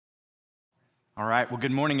All right, well,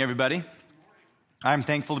 good morning, everybody. I'm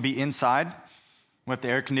thankful to be inside with the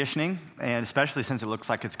air conditioning, and especially since it looks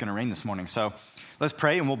like it's going to rain this morning. So let's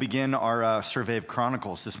pray, and we'll begin our survey of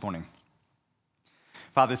Chronicles this morning.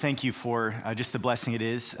 Father, thank you for just the blessing it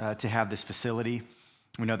is to have this facility.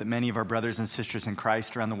 We know that many of our brothers and sisters in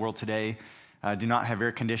Christ around the world today do not have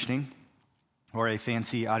air conditioning or a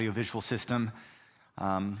fancy audiovisual system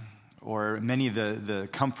or many of the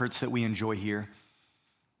comforts that we enjoy here.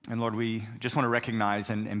 And Lord, we just want to recognize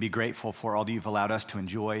and be grateful for all that you've allowed us to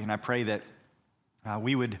enjoy. And I pray that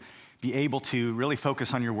we would be able to really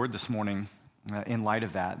focus on your word this morning in light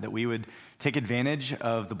of that we would take advantage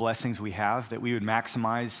of the blessings we have, that we would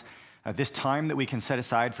maximize this time that we can set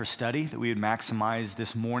aside for study, that we would maximize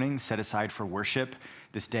this morning set aside for worship,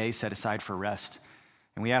 this day set aside for rest.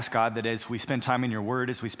 And we ask, God, that as we spend time in your word,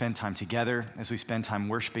 as we spend time together, as we spend time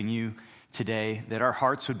worshiping you today, that our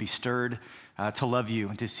hearts would be stirred to love you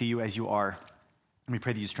and to see you as you are. And we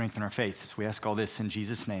pray that you strengthen our faith. So we ask all this in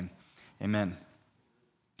Jesus' name. Amen.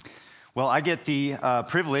 Well, I get the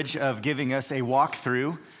privilege of giving us a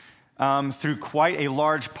walkthrough through quite a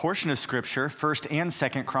large portion of Scripture, 1st and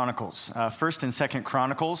 2nd Chronicles. 1st and 2nd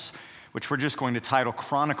Chronicles, which we're just going to title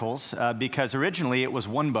Chronicles, because originally it was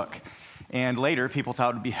one book. And later, people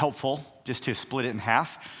thought it would be helpful just to split it in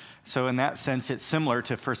half. So in that sense, it's similar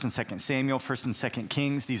to 1st and 2nd Samuel, 1st and 2nd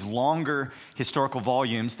Kings, these longer historical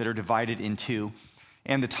volumes that are divided in two.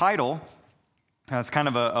 And the title, it's kind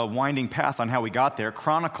of a winding path on how we got there.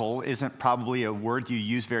 Chronicle isn't probably a word you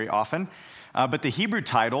use very often, but the Hebrew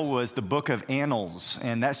title was the Book of Annals,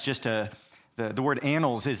 and that's just the word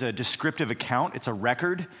annals is a descriptive account. It's a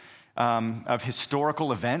record of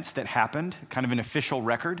historical events that happened, kind of an official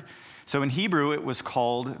record. So in Hebrew, it was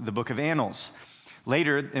called the Book of Annals.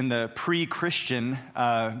 Later, in the pre-Christian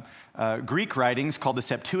Greek writings called the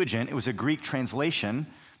Septuagint, it was a Greek translation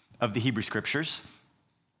of the Hebrew Scriptures.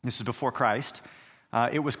 This is before Christ.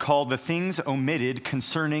 It was called The Things Omitted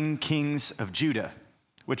Concerning Kings of Judah,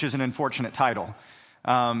 which is an unfortunate title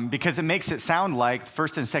because it makes it sound like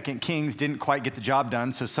 1st and 2nd Kings didn't quite get the job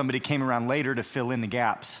done, so somebody came around later to fill in the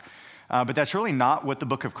gaps. But that's really not what the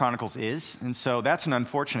book of Chronicles is, and so that's an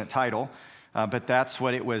unfortunate title. But that's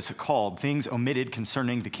what it was called, Things Omitted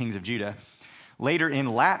Concerning the Kings of Judah. Later in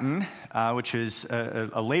Latin, which is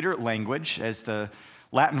a later language, as the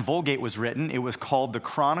Latin Vulgate was written, it was called the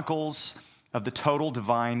Chronicles of the Total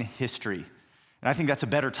Divine History. And I think that's a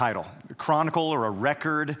better title, a chronicle or a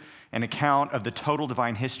record, an account of the total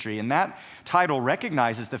divine history. And that title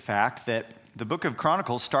recognizes the fact that the book of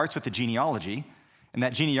Chronicles starts with a genealogy, and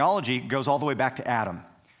that genealogy goes all the way back to Adam.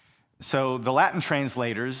 So the Latin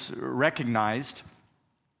translators recognized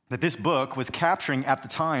that this book was capturing at the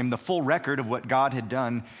time the full record of what God had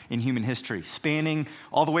done in human history, spanning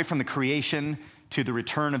all the way from the creation to the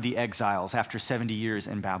return of the exiles after 70 years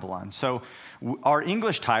in Babylon. So our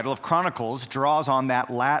English title of Chronicles draws on that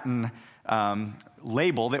Latin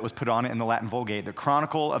label that was put on it in the Latin Vulgate, the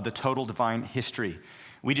Chronicle of the Total Divine History.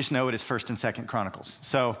 We just know it as 1st and 2nd Chronicles.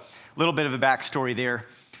 So a little bit of a backstory there.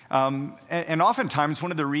 And oftentimes,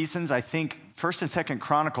 one of the reasons I think 1st and 2nd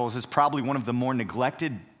Chronicles is probably one of the more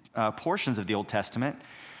neglected portions of the Old Testament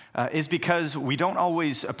is because we don't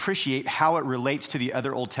always appreciate how it relates to the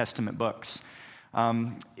other Old Testament books.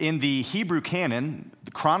 In the Hebrew canon,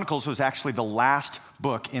 the Chronicles was actually the last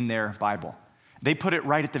book in their Bible. They put it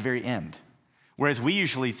right at the very end, whereas we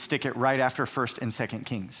usually stick it right after 1st and 2nd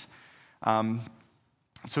Kings.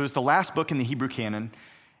 So it's the last book in the Hebrew canon.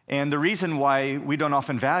 And the reason why we don't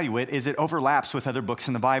often value it is it overlaps with other books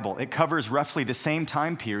in the Bible. It covers roughly the same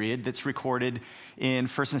time period that's recorded in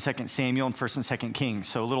 1st and 2nd Samuel and 1st and 2nd Kings.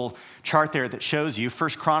 So a little chart there that shows you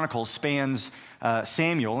 1st Chronicles spans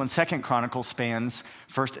Samuel and 2nd Chronicles spans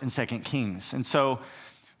 1st and 2nd Kings. And so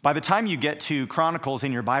by the time you get to Chronicles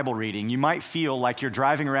in your Bible reading, you might feel like you're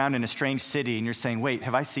driving around in a strange city and you're saying, wait,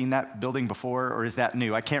 have I seen that building before or is that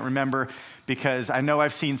new? I can't remember because I know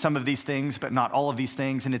I've seen some of these things, but not all of these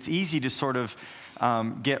things. And it's easy to sort of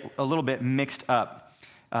get a little bit mixed up.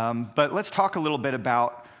 But let's talk a little bit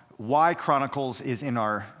about why Chronicles is in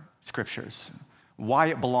our scriptures, why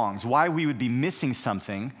it belongs, why we would be missing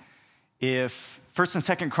something if 1st and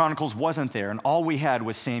 2nd Chronicles wasn't there and all we had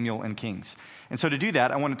was Samuel and Kings. And so to do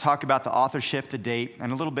that, I want to talk about the authorship, the date,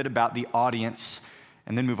 and a little bit about the audience,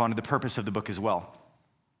 and then move on to the purpose of the book as well.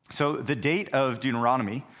 So the date of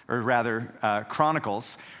Deuteronomy, or rather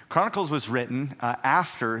Chronicles was written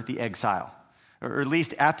after the exile, or at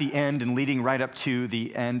least at the end and leading right up to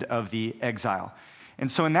the end of the exile. And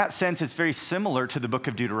so in that sense, it's very similar to the book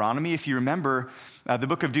of Deuteronomy. If you remember, the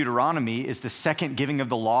book of Deuteronomy is the second giving of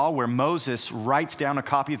the law where Moses writes down a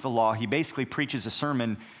copy of the law. He basically preaches a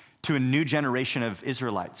sermon to a new generation of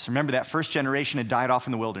Israelites. Remember, that first generation had died off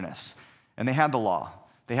in the wilderness, and they had the law.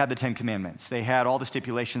 They had the 10 Commandments. They had all the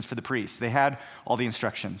stipulations for the priests. They had all the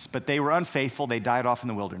instructions, but they were unfaithful. They died off in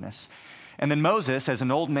the wilderness. And then Moses, as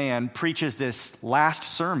an old man, preaches this last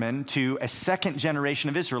sermon to a second generation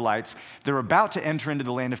of Israelites. They're about to enter into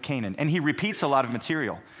the land of Canaan, and he repeats a lot of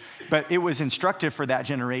material, but it was instructive for that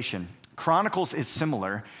generation. Chronicles is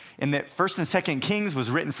similar in that 1st and 2nd Kings was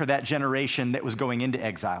written for that generation that was going into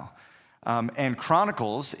exile. And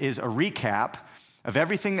Chronicles is a recap of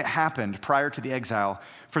everything that happened prior to the exile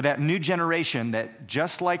for that new generation that,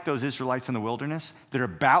 just like those Israelites in the wilderness, they're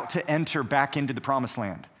about to enter back into the promised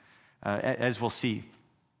land, as we'll see.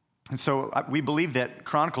 And so we believe that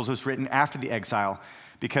Chronicles was written after the exile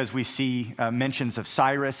because we see mentions of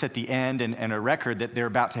Cyrus at the end and a record that they're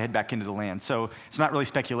about to head back into the land. So it's not really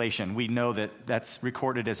speculation. We know that that's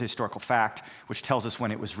recorded as a historical fact, which tells us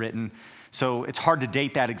when it was written. So it's hard to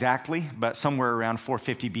date that exactly, but somewhere around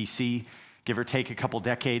 450 BC, give or take a couple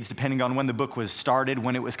decades, depending on when the book was started,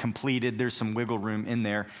 when it was completed. There's some wiggle room in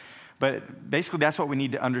there. But basically, that's what we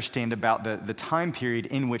need to understand about the time period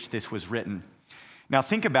in which this was written. Now,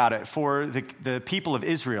 think about it. For the people of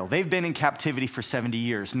Israel, they've been in captivity for 70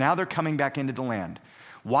 years. Now they're coming back into the land.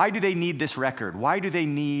 Why do they need this record? Why do they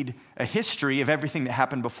need a history of everything that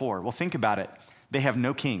happened before? Well, think about it. They have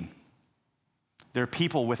no king. They're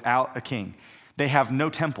people without a king. They have no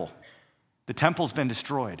temple. The temple's been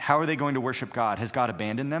destroyed. How are they going to worship God? Has God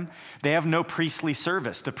abandoned them? They have no priestly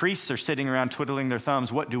service. The priests are sitting around twiddling their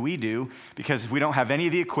thumbs. What do? Because we don't have any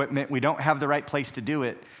of the equipment. We don't have the right place to do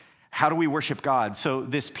it. How do we worship God? So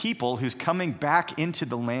this people who's coming back into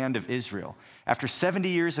the land of Israel after 70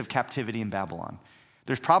 years of captivity in Babylon,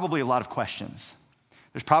 there's probably a lot of questions.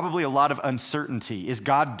 There's probably a lot of uncertainty. Is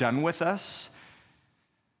God done with us?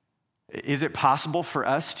 Is it possible for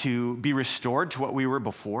us to be restored to what we were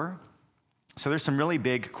before? So there's some really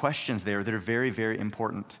big questions there that are very, very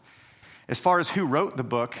important. As far as who wrote the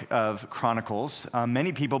book of Chronicles,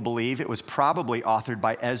 many people believe it was probably authored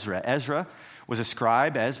by Ezra. Ezra was a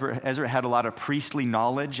scribe. Ezra had a lot of priestly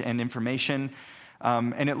knowledge and information.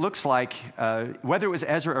 And it looks like, whether it was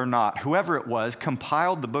Ezra or not, whoever it was,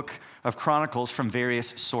 compiled the book of Chronicles from various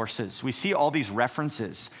sources. We see all these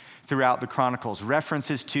references throughout the Chronicles,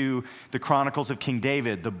 references to the Chronicles of King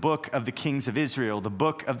David, the book of the kings of Israel, the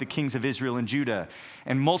book of the kings of Israel and Judah,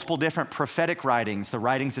 and multiple different prophetic writings, the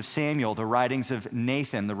writings of Samuel, the writings of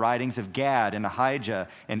Nathan, the writings of Gad and Ahijah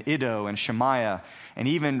and Iddo and Shemaiah, and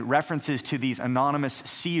even references to these anonymous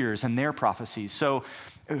seers and their prophecies. So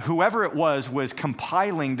whoever it was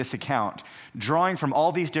compiling this account, drawing from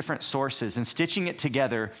all these different sources and stitching it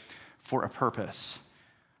together for a purpose.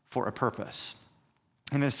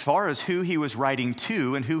 And as far as who he was writing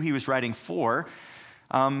to and who he was writing for,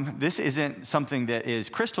 this isn't something that is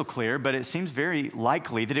crystal clear, but it seems very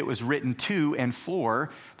likely that it was written to and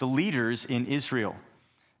for the leaders in Israel.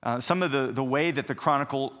 Some of the way that the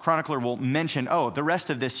chronicler will mention, the rest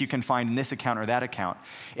of this you can find in this account or that account.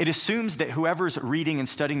 It assumes that whoever's reading and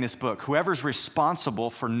studying this book, whoever's responsible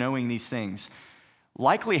for knowing these things,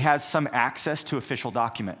 likely has some access to official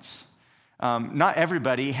documents. Not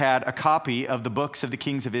everybody had a copy of the books of the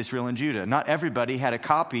kings of Israel and Judah. Not everybody had a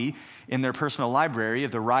copy in their personal library of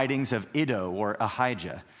the writings of Iddo or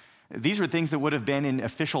Ahijah. These were things that would have been in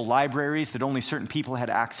official libraries that only certain people had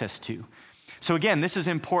access to. So again, this is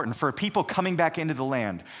important for people coming back into the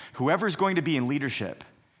land. Whoever's going to be in leadership,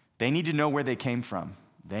 they need to know where they came from.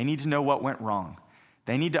 They need to know what went wrong.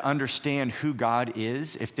 They need to understand who God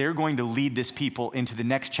is if they're going to lead this people into the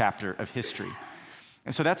next chapter of history.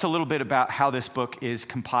 And so that's a little bit about how this book is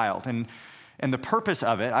compiled. And the purpose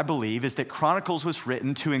of it, I believe, is that Chronicles was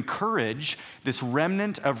written to encourage this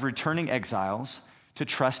remnant of returning exiles to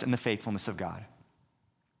trust in the faithfulness of God.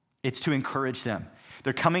 It's to encourage them.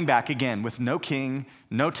 They're coming back again with no king,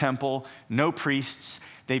 no temple, no priests.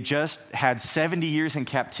 They've just had 70 years in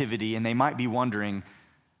captivity, and they might be wondering,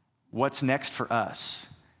 what's next for us?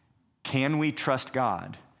 Can we trust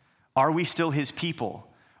God? Are we still his people?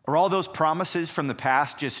 Are all those promises from the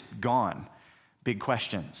past just gone? Big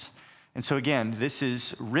questions. And so again, this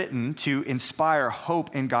is written to inspire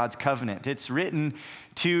hope in God's covenant. It's written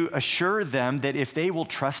to assure them that if they will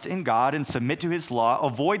trust in God and submit to his law,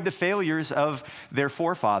 avoid the failures of their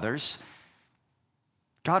forefathers,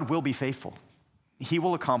 God will be faithful. He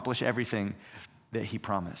will accomplish everything that he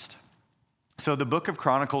promised. So the book of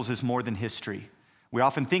Chronicles is more than history. We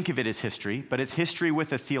often think of it as history, but it's history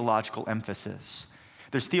with a theological emphasis.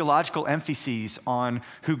 There's theological emphases on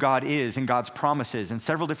who God is and God's promises and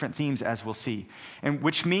several different themes, as we'll see. And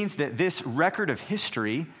which means that this record of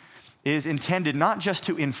history is intended not just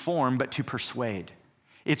to inform, but to persuade.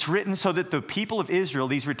 It's written so that the people of Israel,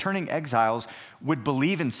 these returning exiles, would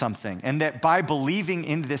believe in something, and that by believing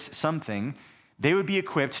in this something, they would be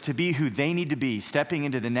equipped to be who they need to be, stepping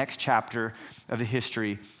into the next chapter of the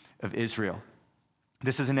history of Israel.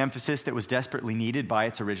 This is an emphasis that was desperately needed by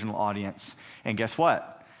its original audience. And guess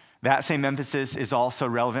what? That same emphasis is also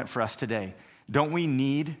relevant for us today. Don't we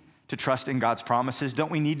need to trust in God's promises?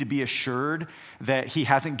 Don't we need to be assured that he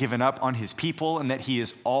hasn't given up on his people and that he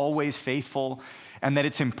is always faithful and that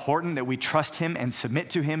it's important that we trust him and submit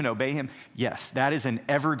to him and obey him? Yes, that is an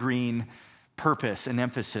evergreen purpose and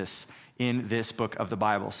emphasis in this book of the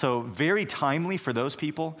Bible. So very timely for those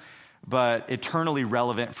people, but eternally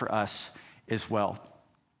relevant for us as well.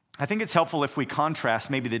 I think it's helpful if we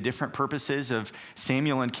contrast maybe the different purposes of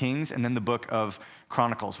Samuel and Kings and then the book of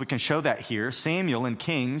Chronicles. We can show that here. Samuel and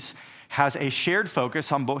Kings has a shared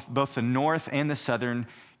focus on both the north and the southern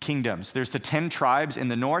kingdoms. There's the 10 tribes in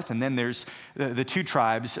the north, and then there's the 2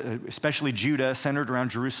 tribes, especially Judah, centered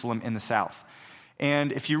around Jerusalem in the south.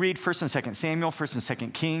 And if you read 1st and 2nd Samuel, 1st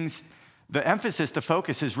and 2nd Kings, the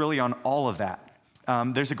focus is really on all of that.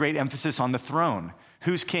 There's a great emphasis on the throne.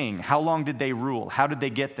 Who's king? How long did they rule? How did they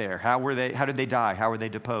get there? How did they die? How were they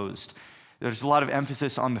deposed? There's a lot of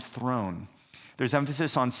emphasis on the throne. There's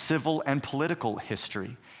emphasis on civil and political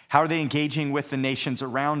history. How are they engaging with the nations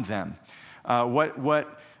around them?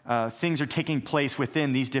 What things are taking place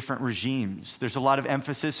within these different regimes? There's a lot of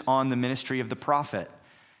emphasis on the ministry of the prophet.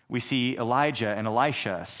 We see Elijah and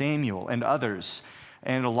Elisha, Samuel and others,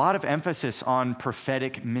 and a lot of emphasis on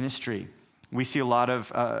prophetic ministry. We see a lot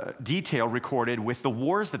of detail recorded with the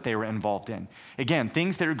wars that they were involved in. Again,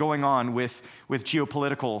 things that are going on with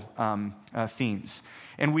geopolitical themes.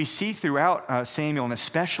 And we see throughout Samuel, and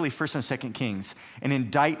especially 1st and 2nd Kings, an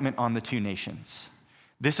indictment on the 2 nations.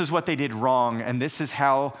 This is what they did wrong, and this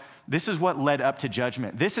is what led up to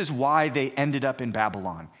judgment. This is why they ended up in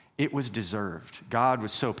Babylon. It was deserved. God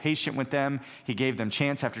was so patient with them. He gave them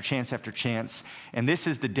chance after chance after chance. And this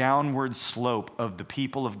is the downward slope of the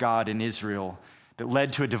people of God in Israel that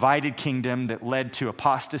led to a divided kingdom, that led to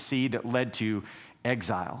apostasy, that led to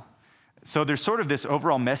exile. So there's sort of this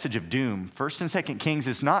overall message of doom. 1st and 2nd Kings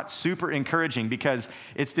is not super encouraging because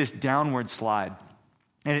it's this downward slide.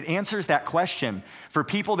 And it answers that question for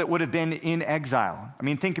people that would have been in exile. I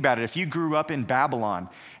mean, think about it. If you grew up in Babylon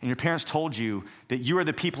and your parents told you that you are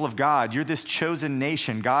the people of God, you're this chosen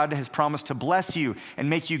nation, God has promised to bless you and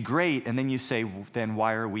make you great, and then you say, then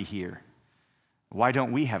why are we here? Why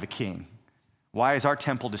don't we have a king? Why is our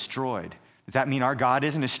temple destroyed? Does that mean our God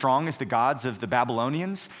isn't as strong as the gods of the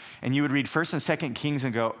Babylonians? And you would read 1st and 2nd Kings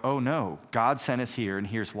and go, oh no, God sent us here and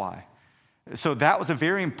here's why. So that was a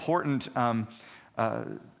very important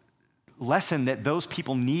lesson that those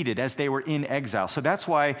people needed as they were in exile. So that's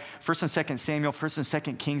why 1st and 2nd Samuel, 1st and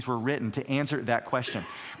 2nd Kings were written to answer that question.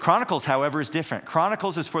 Chronicles, however, is different.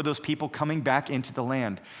 Chronicles is for those people coming back into the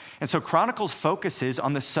land. And so Chronicles focuses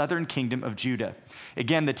on the southern kingdom of Judah.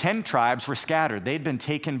 Again, the 10 tribes were scattered. They'd been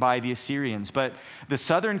taken by the Assyrians, but the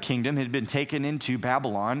southern kingdom had been taken into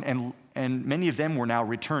Babylon, and many of them were now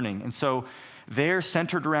returning. And so they're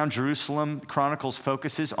centered around Jerusalem. Chronicles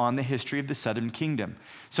focuses on the history of the southern kingdom.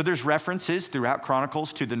 So there's references throughout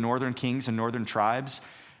Chronicles to the northern kings and northern tribes,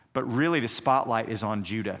 but really the spotlight is on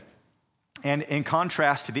Judah. And in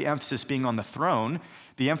contrast to the emphasis being on the throne,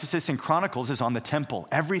 the emphasis in Chronicles is on the temple.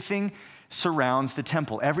 Everything surrounds the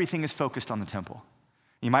temple. Everything is focused on the temple.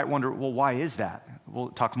 You might wonder, well, why is that? We'll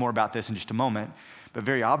talk more about this in just a moment. But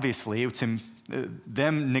very obviously, it's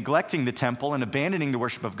them neglecting the temple and abandoning the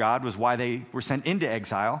worship of God was why they were sent into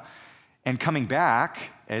exile. And coming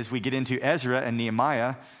back, as we get into Ezra and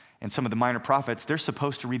Nehemiah and some of the minor prophets, they're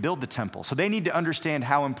supposed to rebuild the temple. So they need to understand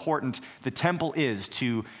how important the temple is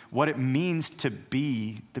to what it means to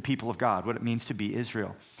be the people of God, what it means to be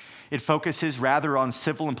Israel. It focuses rather on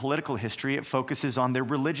civil and political history. It focuses on their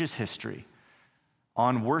religious history,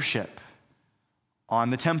 on worship, on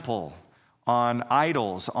the temple, on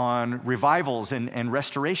idols, on revivals and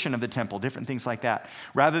restoration of the temple, different things like that.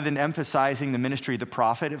 Rather than emphasizing the ministry of the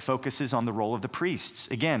prophet, it focuses on the role of the priests.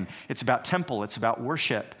 Again, it's about temple, it's about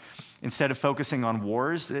worship. Instead of focusing on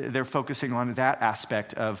wars, they're focusing on that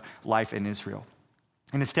aspect of life in Israel.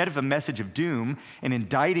 And instead of a message of doom and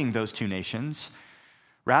indicting those 2 nations,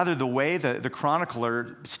 rather the way the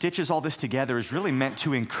chronicler stitches all this together is really meant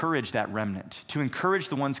to encourage that remnant, to encourage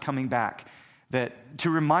the ones coming back, that to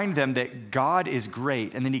remind them that God is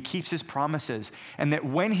great and that he keeps his promises, and that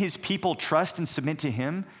when his people trust and submit to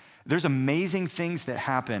him, there's amazing things that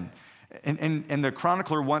happen. And the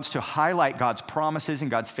chronicler wants to highlight God's promises and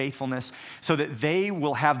God's faithfulness so that they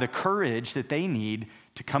will have the courage that they need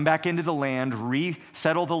to come back into the land,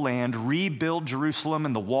 resettle the land, rebuild Jerusalem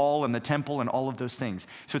and the wall and the temple and all of those things.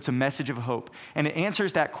 So it's a message of hope. And it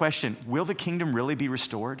answers that question, will the kingdom really be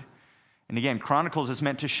restored? And again, Chronicles is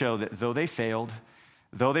meant to show that though they failed,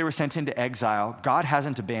 though they were sent into exile, God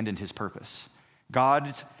hasn't abandoned his purpose.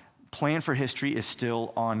 God's plan for history is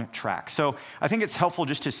still on track. So I think it's helpful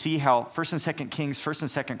just to see how 1st and 2nd Kings, 1st and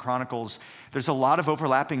 2nd Chronicles, there's a lot of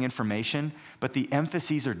overlapping information, but the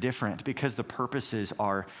emphases are different because the purposes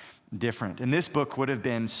are different. And this book would have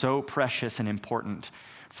been so precious and important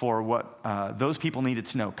for what those people needed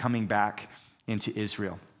to know coming back into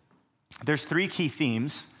Israel. There's 3 key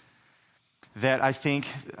themes that I think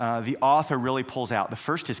the author really pulls out. The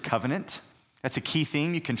first is covenant. That's a key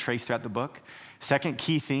theme you can trace throughout the book. Second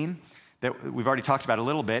key theme that we've already talked about a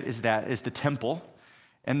little bit is the temple.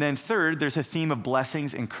 And then third, there's a theme of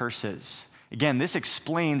blessings and curses. Again, this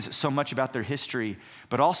explains so much about their history,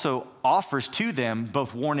 but also offers to them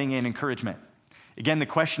both warning and encouragement. Again, the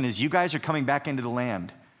question is, you guys are coming back into the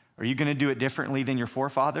land. Are you going to do it differently than your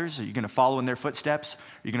forefathers? Are you going to follow in their footsteps?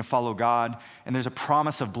 Are you going to follow God? And there's a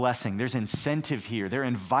promise of blessing. There's incentive here. They're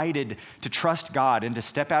invited to trust God and to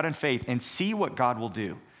step out in faith and see what God will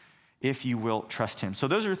do if you will trust him. So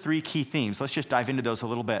those are 3 key themes. Let's just dive into those a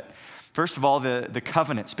little bit. First of all, the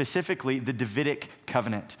covenant, specifically the Davidic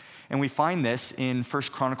covenant. And we find this in 1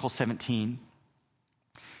 Chronicles 17.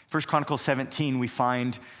 1 Chronicles 17, we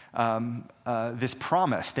find this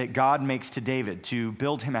promise that God makes to David to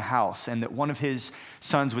build him a house and that one of his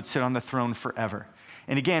sons would sit on the throne forever.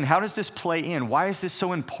 And again, how does this play in? Why is this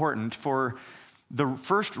so important for the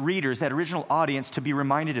first readers, that original audience, to be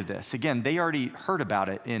reminded of this? Again, they already heard about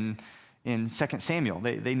it in 2 Samuel.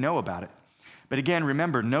 They know about it. But again,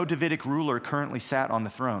 remember, no Davidic ruler currently sat on the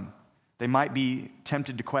throne. They might be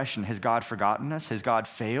tempted to question, has God forgotten us? Has God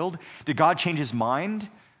failed? Did God change his mind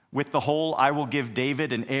with the whole, I will give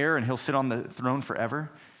David an heir and he'll sit on the throne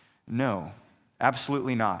forever? No,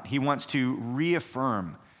 absolutely not. He wants to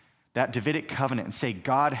reaffirm that Davidic covenant and say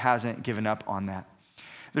God hasn't given up on that.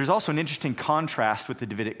 There's also an interesting contrast with the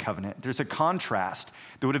Davidic covenant. There's a contrast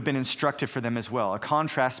that would have been instructive for them as well, a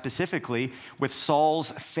contrast specifically with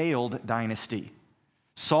Saul's failed dynasty.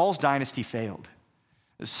 Saul's dynasty failed.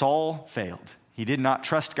 Saul failed. He did not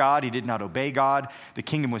trust God. He did not obey God. The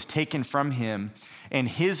kingdom was taken from him, and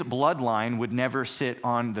his bloodline would never sit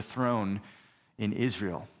on the throne in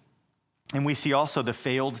Israel. And we see also the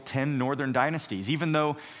failed 10 northern dynasties. Even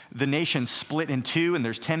though the nation split in 2 and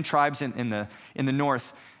there's 10 tribes in the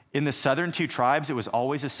north, in the southern 2 tribes, it was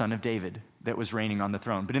always a son of David that was reigning on the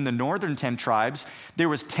throne. But in the northern 10 tribes, there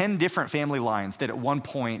was 10 different family lines that at one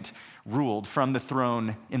point ruled from the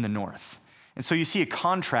throne in the north. And so you see a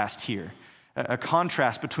contrast here, a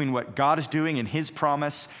contrast between what God is doing in his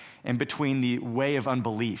promise and between the way of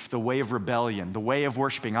unbelief, the way of rebellion, the way of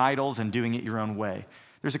worshiping idols and doing it your own way.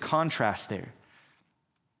 There's a contrast there.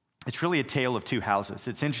 It's really a tale of 2 houses.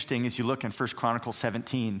 It's interesting as you look in 1 Chronicles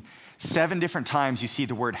 17, 7 different times you see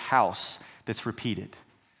the word house that's repeated.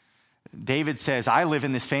 David says, I live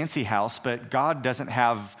in this fancy house, but God doesn't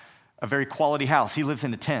have a very quality house. He lives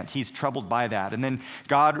in a tent. He's troubled by that. And then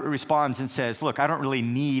God responds and says, look, I don't really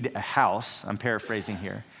need a house. I'm paraphrasing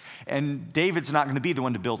here. And David's not going to be the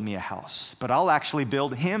one to build me a house, but I'll actually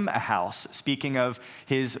build him a house, speaking of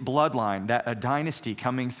his bloodline, that a dynasty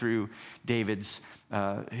coming through David's,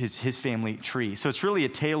 his family tree. So it's really a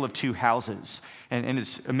tale of 2 houses. And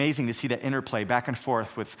it's amazing to see that interplay back and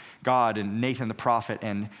forth with God and Nathan the prophet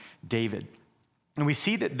and David. And we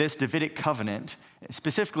see that this Davidic covenant,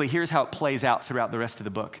 specifically, here's how it plays out throughout the rest of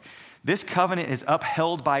the book. This covenant is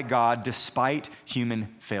upheld by God despite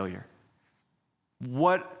human failure.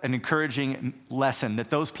 What an encouraging lesson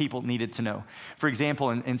that those people needed to know. For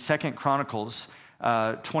example, in 2 Chronicles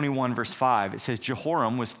 21, verse 5, it says,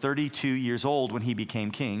 Jehoram was 32 years old when he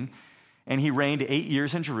became king, and he reigned 8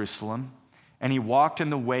 years in Jerusalem, and he walked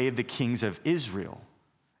in the way of the kings of Israel,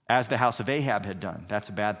 as the house of Ahab had done. That's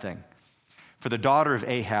a bad thing. For the daughter of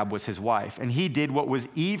Ahab was his wife, and he did what was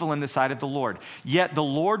evil in the sight of the Lord. Yet the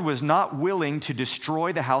Lord was not willing to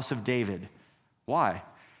destroy the house of David. Why?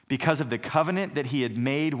 Because of the covenant that he had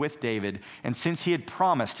made with David, and since he had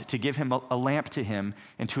promised to give him a lamp to him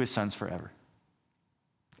and to his sons forever.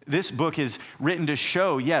 This book is written to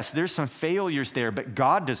show, yes, there's some failures there, but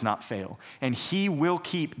God does not fail. And he will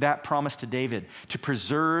keep that promise to David to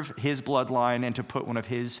preserve his bloodline and to put one of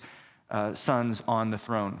his sons on the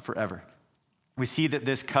throne forever. We see that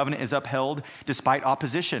this covenant is upheld despite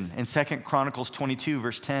opposition. In 2 Chronicles 22,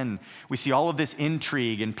 verse 10, we see all of this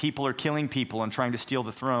intrigue and people are killing people and trying to steal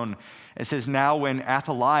the throne. It says, now when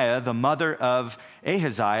Athaliah, the mother of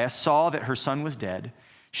Ahaziah, saw that her son was dead,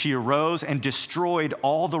 she arose and destroyed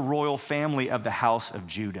all the royal family of the house of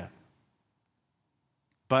Judah.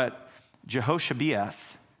 But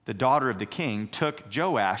Jehoshabeath, the daughter of the king, took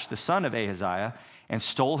Joash, the son of Ahaziah, and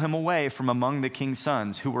stole him away from among the king's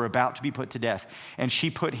sons who were about to be put to death. And she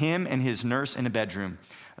put him and his nurse in a bedroom.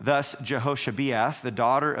 Thus Jehoshabeath, the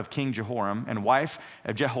daughter of King Jehoram and wife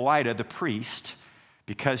of Jehoiada the priest,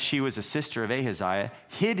 because she was a sister of Ahaziah,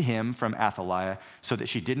 hid him from Athaliah so that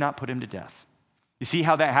she did not put him to death. You see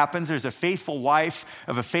how that happens? There's a faithful wife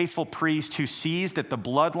of a faithful priest who sees that the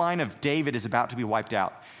bloodline of David is about to be wiped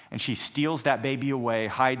out. And she steals that baby away,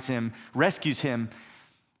 hides him, rescues him.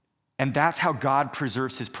 And that's how God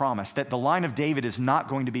preserves his promise, that the line of David is not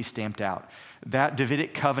going to be stamped out. That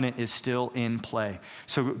Davidic covenant is still in play.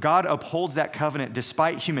 So God upholds that covenant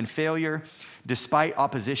despite human failure, despite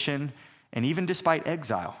opposition, and even despite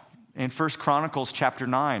exile. In 1 Chronicles chapter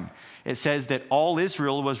 9, it says that all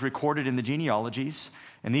Israel was recorded in the genealogies,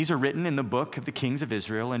 and these are written in the book of the kings of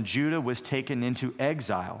Israel, and Judah was taken into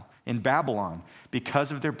exile in Babylon because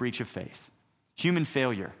of their breach of faith. Human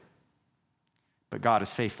failure, but God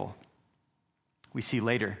is faithful. We see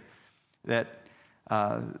later that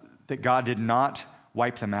God did not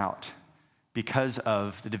wipe them out because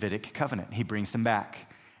of the Davidic covenant. He brings them back.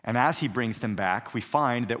 And as he brings them back, we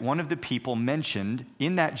find that one of the people mentioned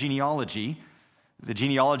in that genealogy, the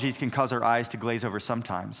genealogies can cause our eyes to glaze over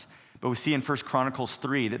sometimes, but we see in 1 Chronicles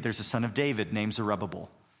 3 that there's a son of David named Zerubbabel,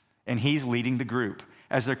 and he's leading the group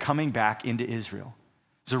as they're coming back into Israel.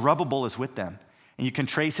 Zerubbabel is with them, and you can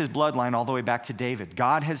trace his bloodline all the way back to David.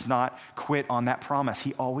 God has not quit on that promise.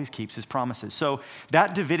 He always keeps his promises. So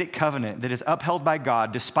that Davidic covenant that is upheld by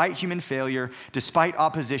God despite human failure, despite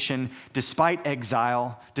opposition, despite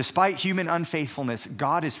exile, despite human unfaithfulness,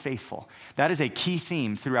 God is faithful. That is a key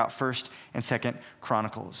theme throughout 1st and 2nd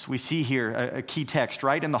Chronicles. We see here a key text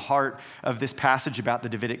right in the heart of this passage about the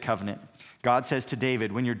Davidic covenant. God says to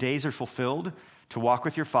David, "When your days are fulfilled to walk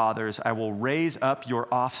with your fathers, I will raise up your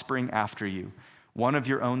offspring after you, one of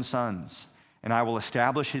your own sons, and I will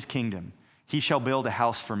establish his kingdom. He shall build a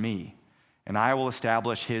house for me, and I will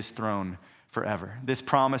establish his throne forever." This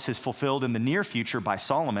promise is fulfilled in the near future by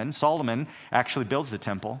Solomon. Solomon actually builds the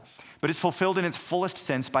temple, but it's fulfilled in its fullest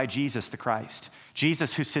sense by Jesus the Christ.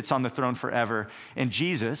 Jesus who sits on the throne forever, and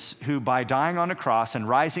Jesus who by dying on a cross and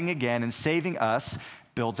rising again and saving us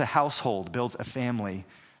builds a household, builds a family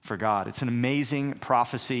for God. It's an amazing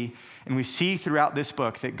prophecy, and we see throughout this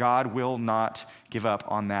book that God will not give up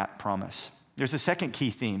on that promise. There's a second key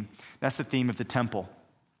theme. That's the theme of the temple.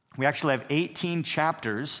 We actually have 18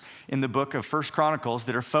 chapters in the book of 1 Chronicles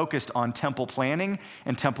that are focused on temple planning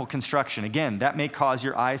and temple construction. Again, that may cause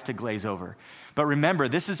your eyes to glaze over. But remember,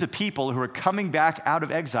 this is a people who are coming back out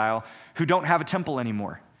of exile who don't have a temple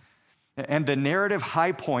anymore. And the narrative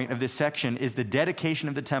high point of this section is the dedication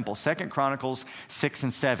of the temple, 2 Chronicles 6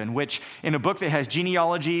 and 7, which in a book that has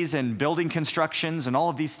genealogies and building constructions and all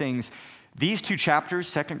of these things, these two chapters,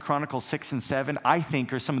 2 Chronicles 6 and 7, I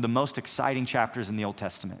think are some of the most exciting chapters in the Old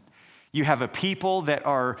Testament. You have a people that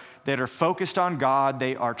are focused on God.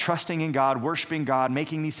 They are trusting in God, worshiping God,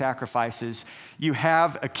 making these sacrifices. You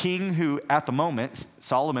have a king who, at the moment,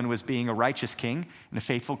 Solomon was being a righteous king and a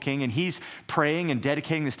faithful king, and he's praying and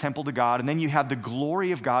dedicating this temple to God. And then you have the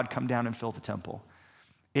glory of God come down and fill the temple.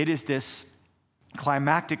 It is this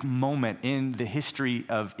climactic moment in the history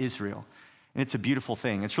of Israel. And it's a beautiful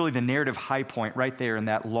thing. It's really the narrative high point right there in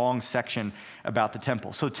that long section about the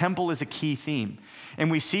temple. So temple is a key theme.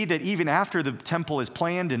 And we see that even after the temple is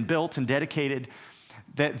planned and built and dedicated,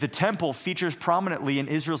 that the temple features prominently in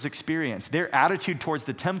Israel's experience. Their attitude towards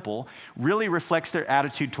the temple really reflects their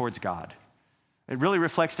attitude towards God. It really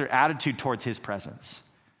reflects their attitude towards his presence.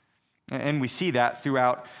 And we see that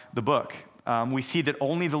throughout the book. We see that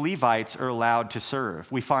only the Levites are allowed to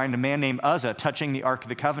serve. We find a man named Uzzah touching the Ark of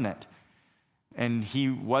the Covenant, and he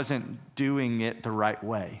wasn't doing it the right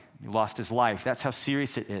way. He lost his life. That's how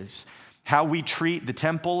serious it is. How we treat the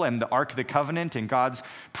temple and the Ark of the Covenant and God's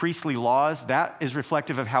priestly laws, that is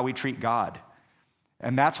reflective of how we treat God.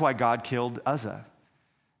 And that's why God killed Uzzah,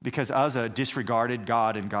 because Uzzah disregarded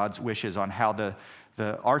God and God's wishes on how the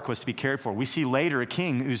ark was to be cared for. We see later a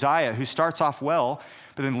king, Uzziah, who starts off well,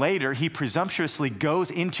 but then later he presumptuously goes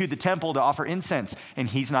into the temple to offer incense, and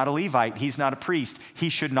he's not a Levite, he's not a priest. He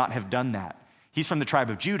should not have done that. He's from the tribe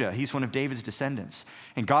of Judah. He's one of David's descendants.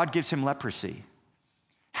 And God gives him leprosy.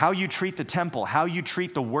 How you treat the temple, how you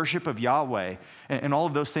treat the worship of Yahweh, and all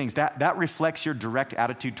of those things, that reflects your direct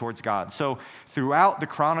attitude towards God. So throughout the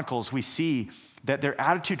Chronicles, we see that their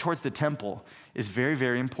attitude towards the temple is very,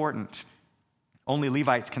 very important. Only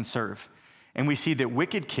Levites can serve. And we see that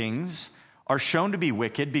wicked kings are shown to be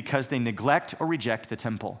wicked because they neglect or reject the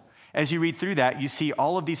temple. As you read through that, you see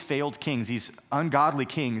all of these failed kings, these ungodly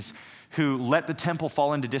kings who let the temple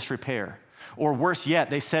fall into disrepair. Or worse yet,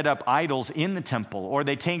 they set up idols in the temple, or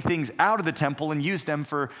they take things out of the temple and use them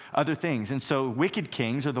for other things. And so wicked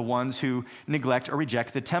kings are the ones who neglect or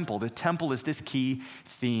reject the temple. The temple is this key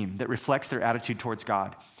theme that reflects their attitude towards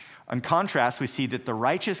God. In contrast, we see that the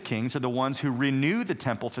righteous kings are the ones who renew the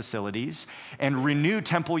temple facilities and renew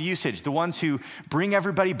temple usage, the ones who bring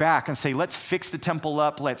everybody back and say, let's fix the temple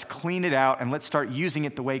up, let's clean it out, and let's start using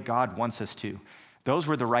it the way God wants us to. Those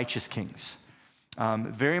were the righteous kings.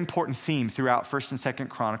 Very important theme throughout 1st and 2nd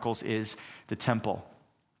Chronicles is the temple.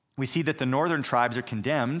 We see that the northern tribes are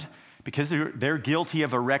condemned because they're guilty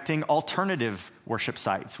of erecting alternative worship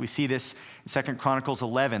sites. We see this in 2nd Chronicles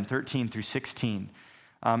 11, 13 through 16.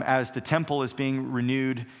 As the temple is being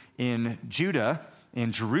renewed in Judah,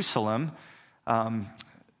 in Jerusalem,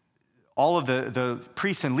 all of the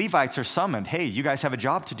priests and Levites are summoned. Hey, you guys have a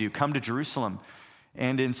job to do. Come to Jerusalem.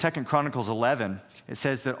 And in 2nd Chronicles 11, it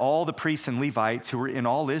says that all the priests and Levites who were in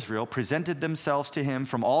all Israel presented themselves to him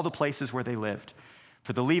from all the places where they lived.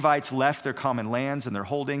 For the Levites left their common lands and their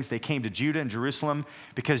holdings. They came to Judah and Jerusalem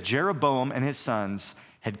because Jeroboam and his sons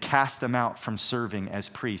had cast them out from serving as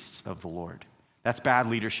priests of the Lord. That's bad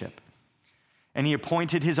leadership. And he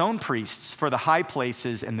appointed his own priests for the high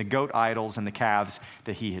places and the goat idols and the calves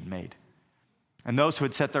that he had made. And those who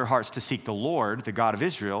had set their hearts to seek the Lord, the God of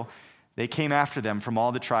Israel, they came after them from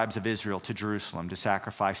all the tribes of Israel to Jerusalem to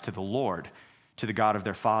sacrifice to the Lord, to the God of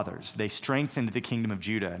their fathers. They strengthened the kingdom of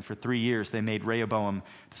Judah, and for 3 years they made Rehoboam,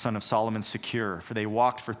 the son of Solomon, secure, for they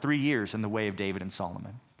walked for 3 years in the way of David and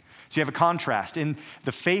Solomon. So you have a contrast. In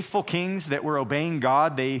the faithful kings that were obeying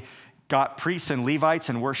God, they got priests and Levites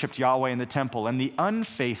and worshiped Yahweh in the temple. And the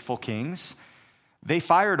unfaithful kings, they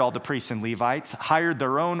fired all the priests and Levites, hired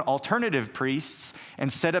their own alternative priests,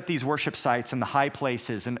 and set up these worship sites in the high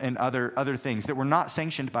places and other things that were not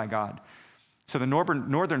sanctioned by God. So the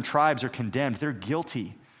northern tribes are condemned. They're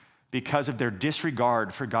guilty because of their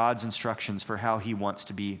disregard for God's instructions for how he wants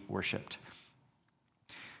to be worshiped.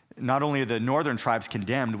 Not only are the northern tribes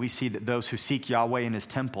condemned, we see that those who seek Yahweh in his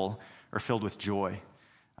temple are filled with joy.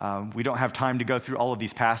 We don't have time to go through all of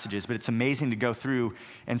these passages, but it's amazing to go through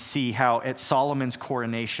and see how at Solomon's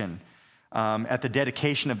coronation, at the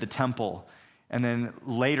dedication of the temple, and then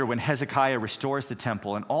later when Hezekiah restores the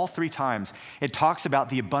temple, and all 3 times it talks about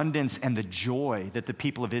the abundance and the joy that the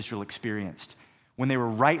people of Israel experienced when they were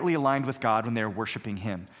rightly aligned with God, when they were worshiping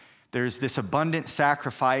him. There's this abundant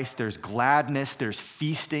sacrifice, there's gladness, there's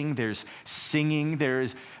feasting, there's singing,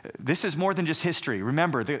 this is more than just history.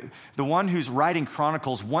 Remember, the one who's writing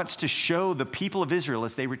Chronicles wants to show the people of Israel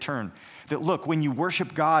as they return that, look, when you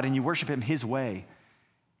worship God and you worship him his way,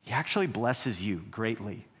 he actually blesses you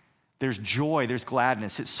greatly. There's joy, there's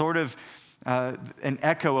gladness. It's sort of an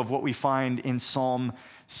echo of what we find in Psalm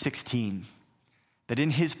 16. That in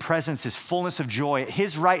his presence is fullness of joy. At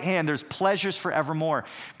his right hand, there's pleasures forevermore.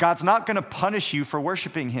 God's not going to punish you for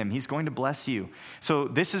worshiping him. He's going to bless you. So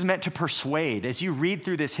this is meant to persuade. As you read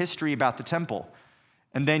through this history about the temple,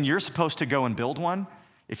 and then you're supposed to go and build one,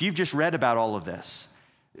 if you've just read about all of this,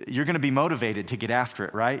 you're going to be motivated to get after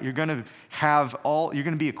it, right? You're going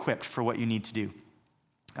to be equipped for what you need to do.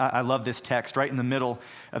 I love this text right in the middle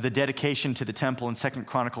of the dedication to the temple in 2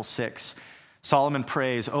 Chronicles 6. Solomon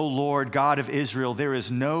prays, O Lord, God of Israel, there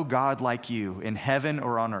is no God like you in heaven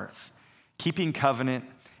or on earth, keeping covenant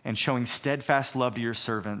and showing steadfast love to your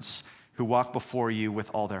servants who walk before you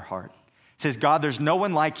with all their heart. It says, God, there's no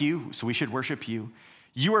one like you, so we should worship you.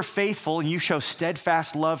 You are faithful and you show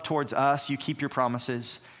steadfast love towards us. You keep your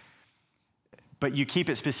promises, but you keep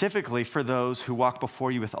it specifically for those who walk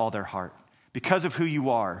before you with all their heart. Because of who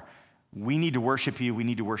you are, we need to worship you. We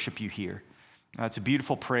need to worship you here. It's a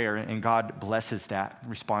beautiful prayer, and God blesses that,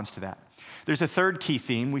 responds to that. There's a third key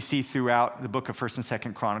theme we see throughout the book of 1st and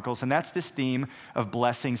 2nd Chronicles, and that's this theme of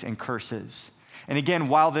blessings and curses. And again,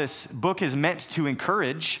 while this book is meant to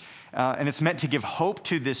encourage, and it's meant to give hope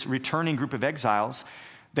to this returning group of exiles,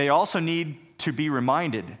 they also need to be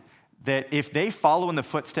reminded that if they follow in the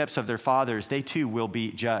footsteps of their fathers, they too will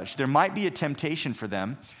be judged. There might be a temptation for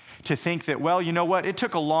them to think that, well, you know what, it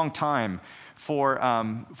took a long time for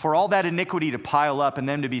all that iniquity to pile up and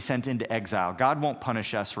them to be sent into exile. God won't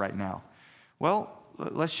punish us right now. Well,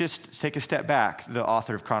 let's just take a step back, the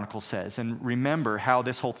author of Chronicles says, and remember how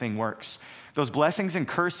this whole thing works. Those blessings and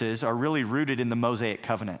curses are really rooted in the Mosaic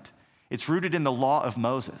covenant. It's rooted in the law of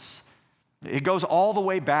Moses. It goes all the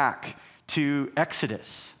way back to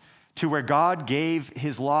Exodus, to where God gave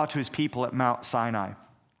his law to his people at Mount Sinai.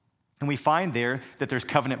 And we find there that there's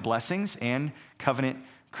covenant blessings and covenant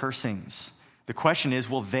cursings. The question is,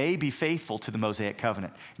 will they be faithful to the Mosaic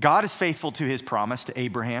covenant? God is faithful to his promise to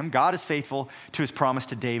Abraham. God is faithful to his promise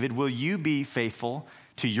to David. Will you be faithful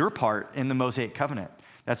to your part in the Mosaic covenant?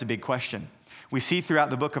 That's a big question. We see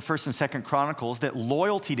throughout the book of 1st and 2nd Chronicles that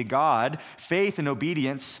loyalty to God, faith and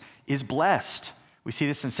obedience is blessed. We see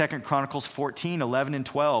this in 2nd Chronicles 14, 11, and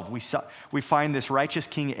 12. We find this righteous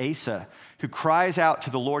king Asa who cries out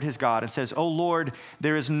to the Lord his God and says, "O Lord,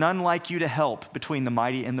 there is none like you to help between the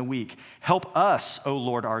mighty and the weak. Help us, O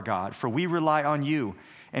Lord our God, for we rely on you.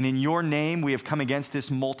 And in your name we have come against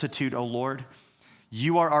this multitude, O Lord.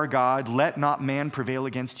 You are our God. Let not man prevail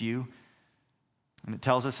against you." And it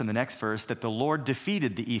tells us in the next verse that the Lord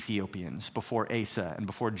defeated the Ethiopians before Asa and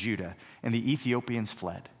before Judah, and the Ethiopians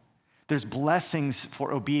fled. There's blessings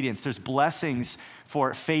for obedience. There's blessings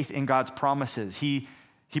for faith in God's promises. He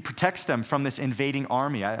protects them from this invading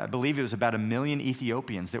army. I believe it was about 1 million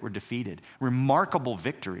Ethiopians that were defeated. Remarkable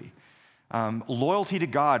victory. Loyalty to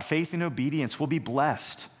God, faith and obedience will be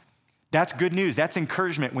blessed. That's good news. That's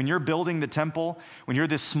encouragement. When you're building the temple, when you're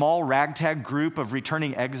this small ragtag group of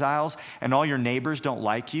returning exiles and all your neighbors don't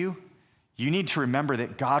like you, you need to remember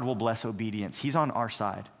that God will bless obedience. He's on our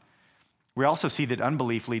side. We also see that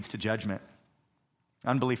unbelief leads to judgment.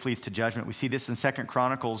 Unbelief leads to judgment. We see this in 2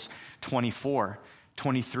 Chronicles 24,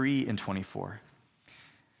 23, and 24.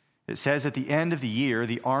 It says, at the end of the year,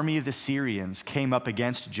 the army of the Syrians came up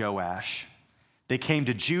against Joash. They came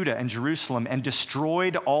to Judah and Jerusalem and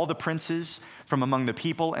destroyed all the princes from among the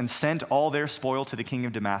people and sent all their spoil to the king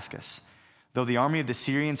of Damascus. Though the army of the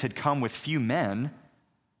Syrians had come with few men,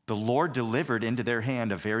 the Lord delivered into their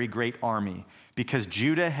hand a very great army. Because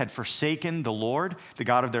Judah had forsaken the Lord, the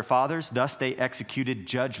God of their fathers, thus they executed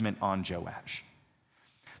judgment on Joash.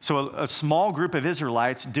 So a small group of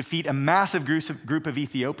Israelites defeat a massive group of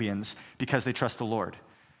Ethiopians because they trust the Lord.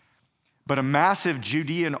 But a massive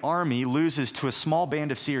Judean army loses to a small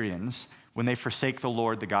band of Syrians when they forsake the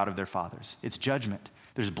Lord, the God of their fathers. It's judgment.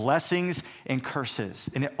 There's blessings and curses.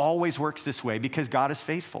 And it always works this way because God is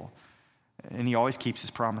faithful. And he always keeps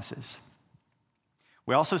his promises.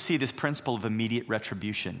 We also see this principle of immediate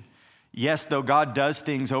retribution. Yes, though God does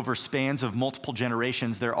things over spans of multiple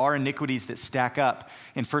generations, there are iniquities that stack up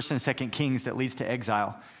in 1st and 2nd Kings that leads to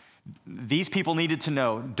exile. These people needed to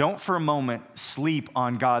know, don't for a moment sleep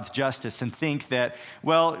on God's justice and think that,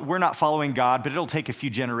 well, we're not following God, but it'll take a few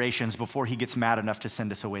generations before he gets mad enough to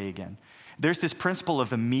send us away again. There's this principle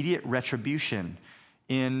of immediate retribution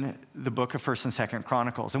in the book of 1st and 2nd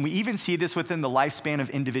Chronicles. And we even see this within the lifespan of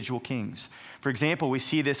individual kings. For example, we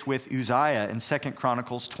see this with Uzziah in 2nd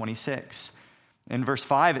Chronicles 26. In verse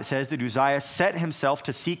 5, it says that Uzziah set himself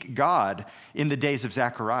to seek God in the days of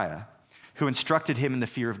Zechariah, who instructed him in the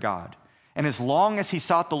fear of God. And as long as he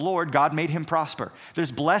sought the Lord, God made him prosper.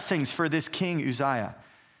 There's blessings for this king Uzziah.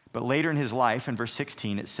 But later in his life, in verse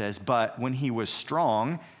 16, it says, but when he was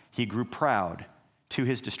strong, he grew proud to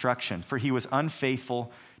his destruction, for he was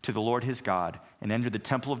unfaithful to the Lord his God and entered the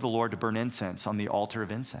temple of the Lord to burn incense on the altar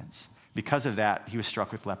of incense. Because of that, he was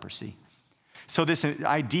struck with leprosy. So this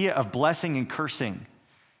idea of blessing and cursing,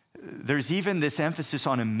 there's even this emphasis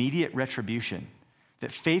on immediate retribution,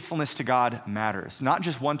 that faithfulness to God matters. Not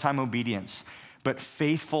just one-time obedience, but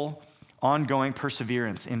faithful, ongoing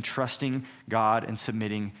perseverance in trusting God and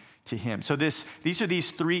submitting to him. So these are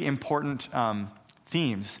these three important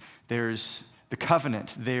themes. There's the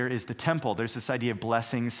covenant, there is the temple, there's this idea of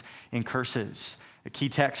blessings and curses. The key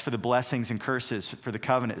text for the blessings and curses for the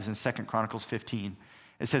covenant is in 2 Chronicles 15.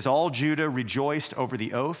 It says, all Judah rejoiced over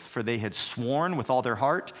the oath, for they had sworn with all their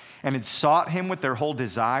heart and had sought him with their whole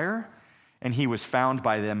desire, and he was found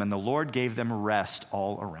by them, and the Lord gave them rest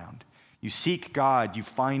all around. You seek God, you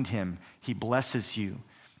find him, he blesses you.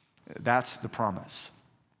 That's the promise.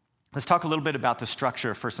 Let's talk a little bit about the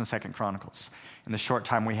structure of 1st and 2nd Chronicles in the short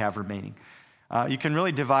time we have remaining. You can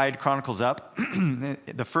really divide Chronicles up.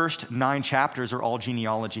 The first 9 chapters are all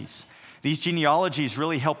genealogies. These genealogies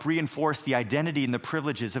really help reinforce the identity and the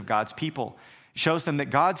privileges of God's people. It shows them that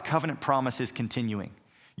God's covenant promise is continuing.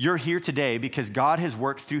 You're here today because God has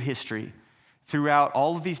worked through history, throughout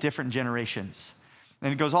all of these different generations.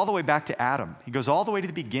 And it goes all the way back to Adam. He goes all the way to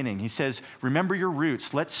the beginning. He says, remember your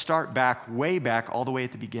roots. Let's start back, way back, all the way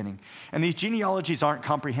at the beginning. And these genealogies aren't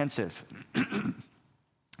comprehensive.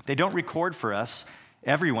 They don't record for us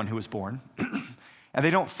everyone who was born, and they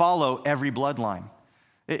don't follow every bloodline.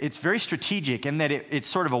 It's very strategic in that it's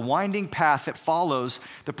sort of a winding path that follows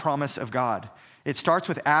the promise of God. It starts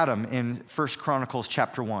with Adam in 1 Chronicles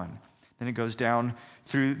chapter 1. Then it goes down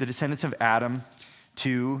through the descendants of Adam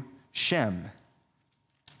to Shem.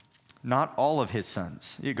 Not all of his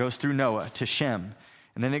sons. It goes through Noah to Shem.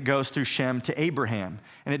 And then it goes through Shem to Abraham.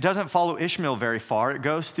 And it doesn't follow Ishmael very far. It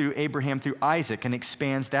goes through Abraham through Isaac and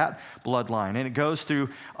expands that bloodline. And it goes through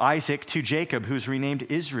Isaac to Jacob, who's renamed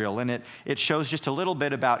Israel. And it shows just a little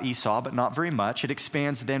bit about Esau, but not very much. It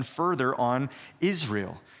expands then further on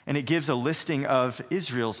Israel. And it gives a listing of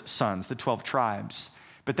Israel's sons, the 12 tribes.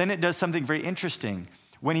 But then it does something very interesting.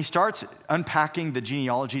 When he starts unpacking the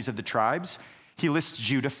genealogies of the tribes, he lists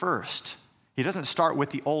Judah first. He doesn't start with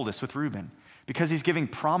the oldest, with Reuben, because he's giving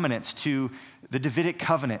prominence to the Davidic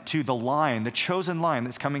covenant, to the line, the chosen line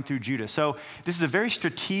that's coming through Judah. So this is a very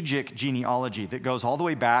strategic genealogy that goes all the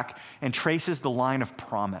way back and traces the line of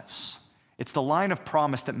promise. It's the line of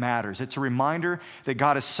promise that matters. It's a reminder that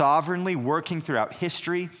God is sovereignly working throughout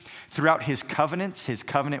history, throughout his covenants, his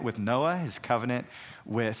covenant with Noah, his covenant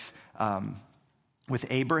with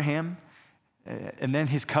Abraham, and then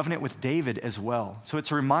his covenant with David as well. So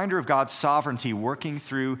it's a reminder of God's sovereignty working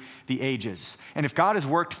through the ages. And if God has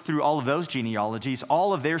worked through all of those genealogies,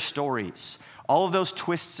 all of their stories, all of those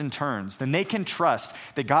twists and turns, then they can trust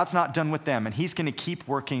that God's not done with them and he's going to keep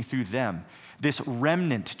working through them. This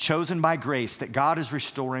remnant chosen by grace that God is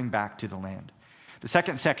restoring back to the land. The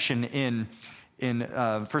second section in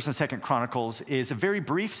 1st and 2nd Chronicles is a very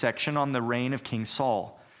brief section on the reign of King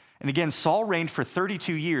Saul. And again, Saul reigned for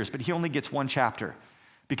 32 years, but he only gets one chapter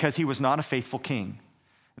because he was not a faithful king.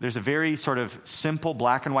 There's a very sort of simple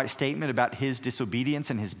black and white statement about his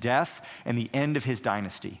disobedience and his death and the end of his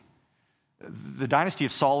dynasty. The dynasty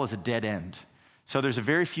of Saul is a dead end. So there's a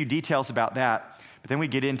very few details about that. But then we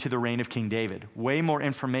get into the reign of King David. Way more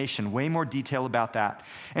information, way more detail about that.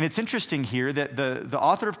 And it's interesting here that the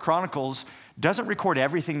author of Chronicles doesn't record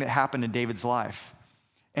everything that happened in David's life.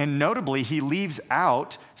 And notably, he leaves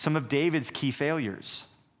out some of David's key failures.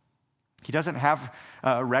 He doesn't have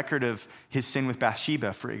a record of his sin with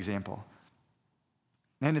Bathsheba, for example.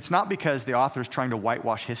 And it's not because the author is trying to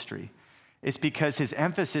whitewash history. It's because his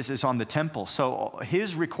emphasis is on the temple. So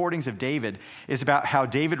his recordings of David is about how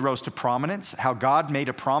David rose to prominence, how God made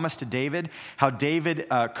a promise to David, how David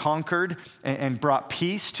conquered and brought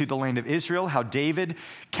peace to the land of Israel, how David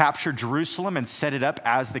captured Jerusalem and set it up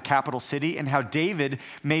as the capital city, and how David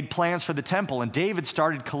made plans for the temple. And David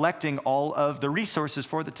started collecting all of the resources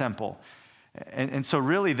for the temple. And so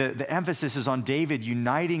really the emphasis is on David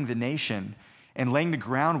uniting the nation and laying the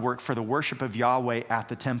groundwork for the worship of Yahweh at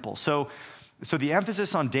the temple. So the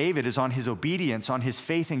emphasis on David is on his obedience, on his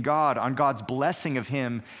faith in God, on God's blessing of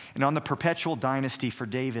him, and on the perpetual dynasty for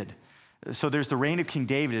David. So there's the reign of King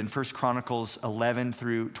David in 1 Chronicles 11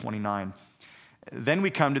 through 29. Then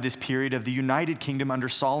we come to this period of the united kingdom under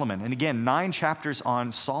Solomon. And again, 9 chapters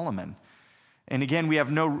on Solomon. And again, we have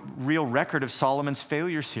no real record of Solomon's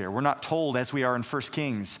failures here. We're not told, as we are in 1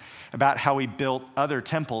 Kings, about how he built other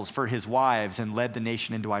temples for his wives and led the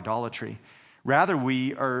nation into idolatry. Rather,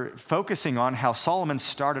 we are focusing on how Solomon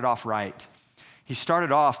started off right. He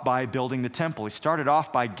started off by building the temple. He started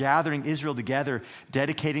off by gathering Israel together,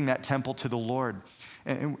 dedicating that temple to the Lord.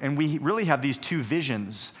 And we really have these two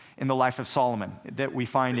visions in the life of Solomon that we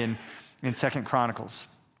find in 2 Chronicles.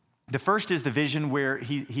 The first is the vision where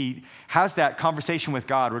he has that conversation with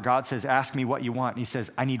God where God says, ask me what you want. And he says,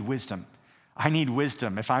 I need wisdom. I need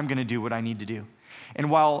wisdom if I'm going to do what I need to do. And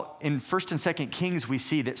while in 1st and 2nd Kings, we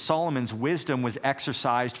see that Solomon's wisdom was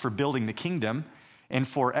exercised for building the kingdom and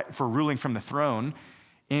for ruling from the throne,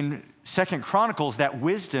 in 2nd Chronicles, that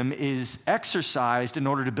wisdom is exercised in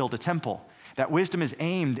order to build a temple. That wisdom is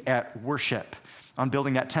aimed at worship, on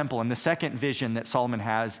building that temple. And the second vision that Solomon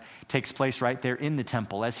has takes place right there in the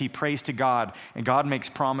temple as he prays to God, and God makes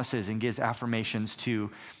promises and gives affirmations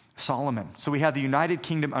to Solomon. So we have the united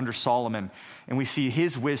kingdom under Solomon, and we see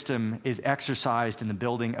his wisdom is exercised in the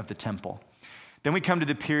building of the temple. Then we come to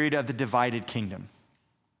the period of the divided kingdom,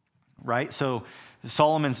 right? So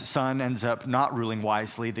Solomon's son ends up not ruling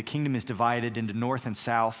wisely. The kingdom is divided into north and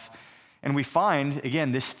south. And we find,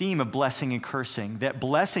 again, this theme of blessing and cursing, that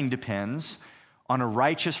blessing depends on a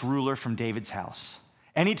righteous ruler from David's house.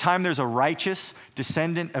 Anytime there's a righteous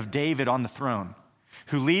descendant of David on the throne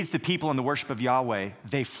who leads the people in the worship of Yahweh,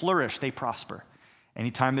 they flourish, they prosper.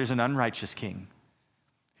 Anytime there's an unrighteous king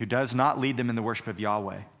who does not lead them in the worship of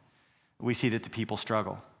Yahweh, we see that the people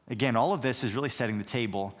struggle. Again, all of this is really setting the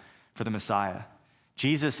table for the Messiah.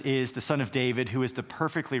 Jesus is the son of David who is the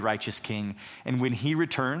perfectly righteous king. And when he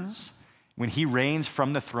returns, when he reigns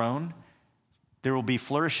from the throne, there will be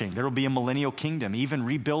flourishing. There will be a millennial kingdom, even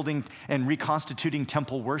rebuilding and reconstituting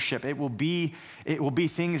temple worship. It will be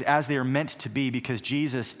things as they are meant to be because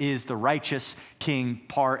Jesus is the righteous king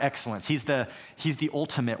par excellence. He's the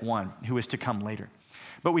ultimate one who is to come later.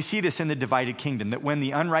 But we see this in the divided kingdom, that when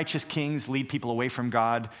the unrighteous kings lead people away from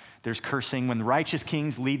God, there's cursing. When the righteous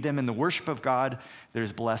kings lead them in the worship of God,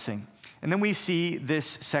 there's blessing. And then we see this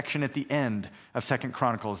section at the end of 2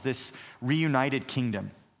 Chronicles, this reunited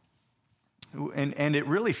kingdom. And it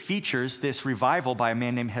really features this revival by a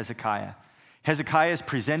man named Hezekiah. Hezekiah is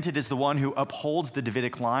presented as the one who upholds the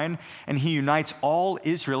Davidic line, and he unites all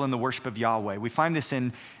Israel in the worship of Yahweh. We find this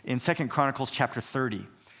in 2 Chronicles chapter 30,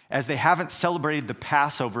 as they haven't celebrated the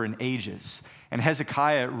Passover in ages. And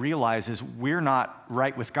Hezekiah realizes we're not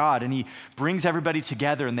right with God, and he brings everybody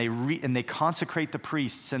together, and they consecrate the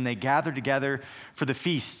priests, and they gather together for the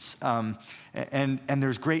feasts, and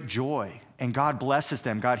there's great joy, and God blesses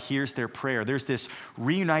them. God hears their prayer. There's this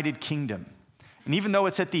reunited kingdom. And even though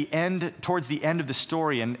it's at the end, towards the end of the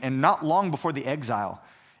story, and not long before the exile,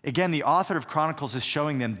 again, the author of Chronicles is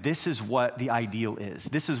showing them this is what the ideal is.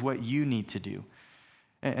 This is what you need to do.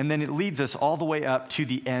 And then it leads us all the way up to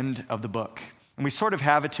the end of the book. And we sort of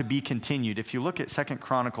have it to be continued. If you look at 2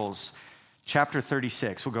 Chronicles chapter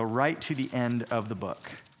 36, we'll go right to the end of the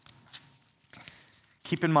book.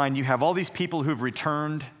 Keep in mind, you have all these people who've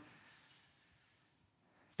returned.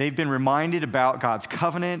 They've been reminded about God's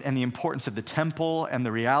covenant and the importance of the temple and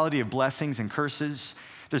the reality of blessings and curses.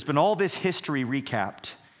 There's been all this history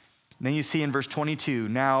recapped. And then you see in verse 22,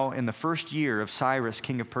 now in the first year of Cyrus,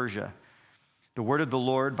 king of Persia, the word of the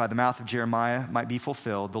Lord by the mouth of Jeremiah might be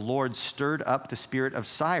fulfilled. The Lord stirred up the spirit of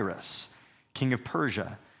Cyrus, king of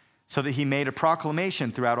Persia, so that he made a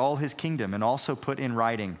proclamation throughout all his kingdom and also put in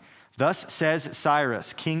writing, thus says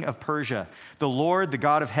Cyrus, king of Persia, the Lord, the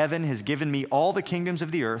God of heaven, has given me all the kingdoms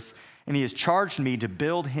of the earth, and he has charged me to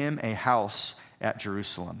build him a house at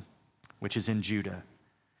Jerusalem, which is in Judah.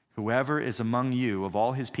 Whoever is among you of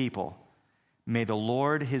all his people, may the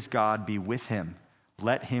Lord his God be with him.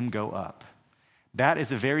 Let him go up. That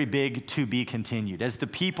is a very big to be continued. As the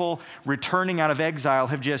people returning out of exile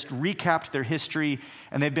have just recapped their history,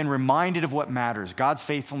 and they've been reminded of what matters, God's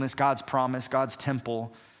faithfulness, God's promise, God's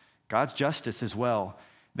temple, God's justice as well.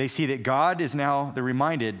 They see that God is now, they're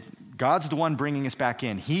reminded, God's the one bringing us back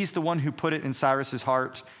in. He's the one who put it in Cyrus's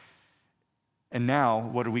heart. And now,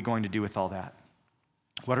 what are we going to do with all that?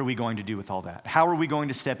 What are we going to do with all that? How are we going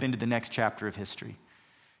to step into the next chapter of history?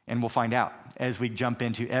 And we'll find out as we jump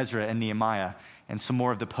into Ezra and Nehemiah and some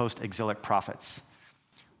more of the post-exilic prophets.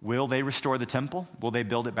 Will they restore the temple? Will they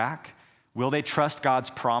build it back? Will they trust God's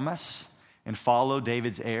promise and follow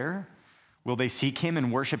David's heir? Will they seek him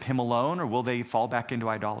and worship him alone, or will they fall back into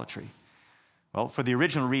idolatry? Well, for the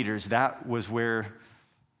original readers, that was where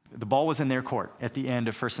the ball was in their court at the end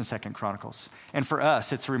of 1st and 2nd Chronicles. And for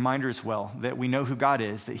us, it's a reminder as well that we know who God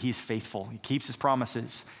is, that he's faithful. He keeps his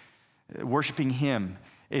promises. Worshiping him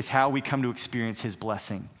is how we come to experience his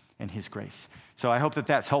blessing and his grace. So I hope that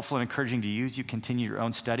that's helpful and encouraging to you as you continue your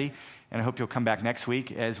own study. And I hope you'll come back next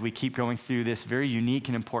week as we keep going through this very unique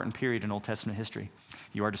and important period in Old Testament history.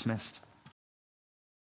 You are dismissed.